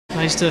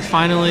Nice to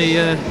finally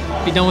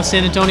be done with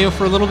San Antonio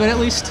for a little bit at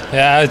least.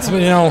 Yeah, it's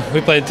we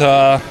played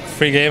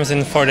 3 games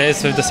in 4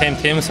 days with the same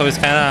team, so it's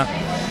kind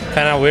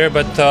of weird.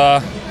 But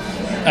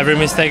every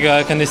mistake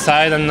can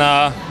decide, and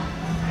I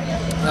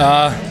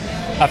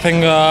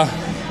think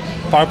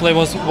power play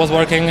was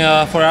working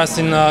for us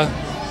in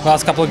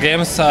last couple of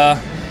games. I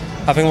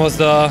think it was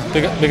the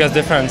biggest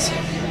difference.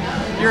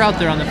 You're out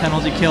there on the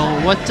penalty kill.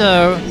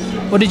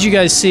 What did you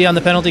guys see on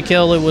the penalty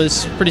kill? It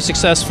was pretty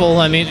successful.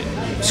 I mean,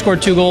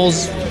 scored 2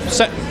 goals,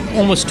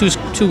 almost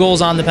two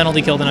goals on the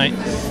penalty kill tonight.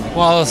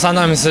 Well,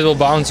 sometimes it will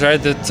bounce, right?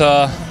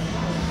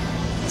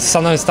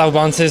 Sometimes tough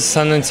bounces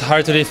and it's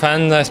hard to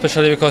defend,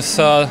 especially because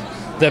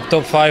they're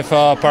top 5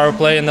 power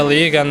play in the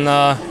league, and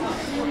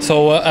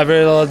so every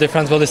little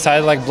difference will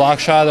decide, like block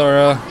shot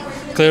or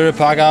clear the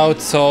puck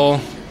out. So,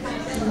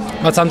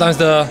 but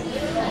sometimes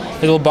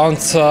it will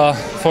bounce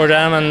for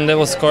them and they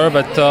will score,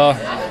 but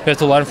we have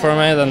to learn from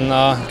it and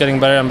getting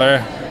better and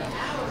better.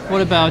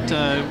 What about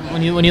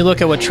when you look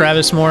at what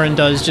Travis Morin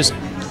does, just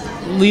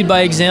lead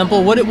by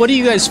example? What do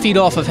you guys feed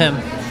off of him?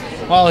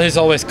 Well, he's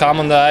always calm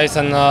on the ice,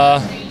 and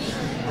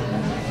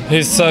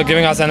he's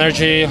giving us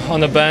energy on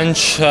the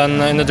bench and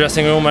in the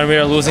dressing room when we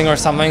are losing or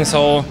something.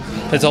 So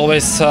it's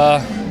always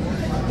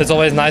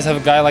nice to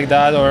have a guy like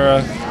that,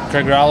 or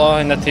Craig Rallo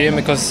in the team,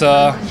 because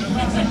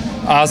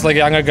us like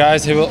younger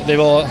guys, they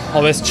will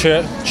always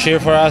cheer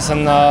for us,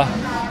 and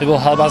it will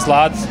help us a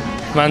lot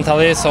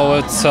mentally. So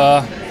it's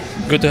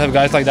good to have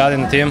guys like that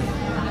in the team.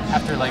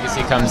 After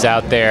Legacy comes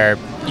out there,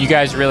 you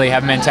guys really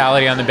have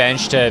mentality on the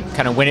bench to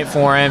kind of win it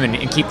for him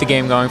and keep the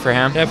game going for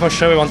him? Yeah, for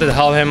sure. We wanted to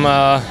help him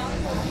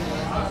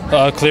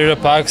clear the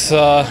pucks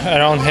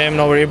around him,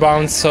 no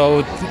rebounds.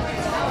 So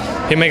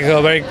he made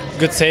very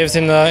good saves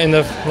in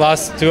the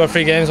last 2 or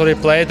 3 games that he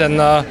played, and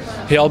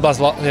he helped us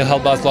a lot.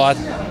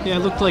 Yeah,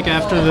 it looked like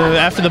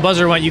after the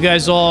buzzer went, you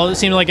guys it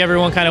seemed like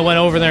everyone kind of went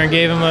over there and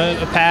gave him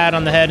a pat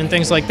on the head and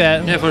things like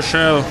that. Yeah, for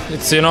sure.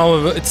 It's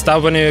it's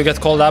tough when you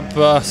get called up,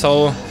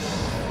 so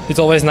it's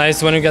always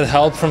nice when you get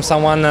help from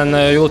someone, and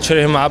you will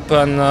cheer him up,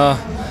 and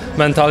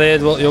mentally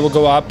you will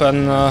go up,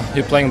 and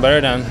you're playing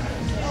better then.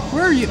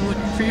 Where are you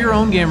for your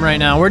own game right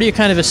now? Where do you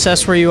kind of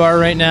assess where you are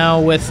right now?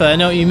 With I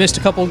know you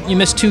missed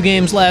 2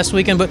 games last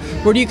weekend, but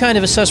where do you kind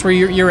of assess where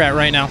you're at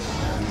right now?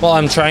 Well,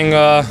 I'm trying.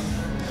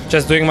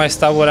 Just doing my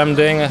stuff, what I'm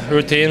doing,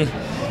 routine,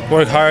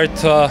 work hard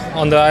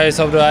on the ice,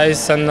 off the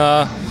ice, and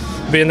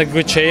be in a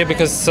good shape,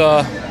 because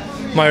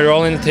my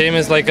role in the team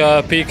is like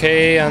a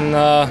PK and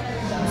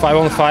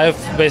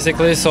 5-on-5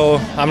 basically, so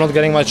I'm not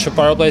getting much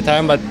power play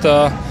time, but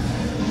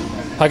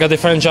I got a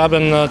different job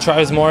than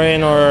Travis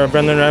Morin or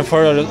Brendan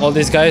Ranford or all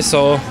these guys,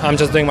 so I'm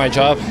just doing my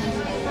job.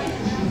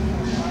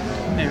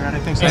 Hey,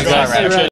 Radek, thanks. Thanks a lot, Radek.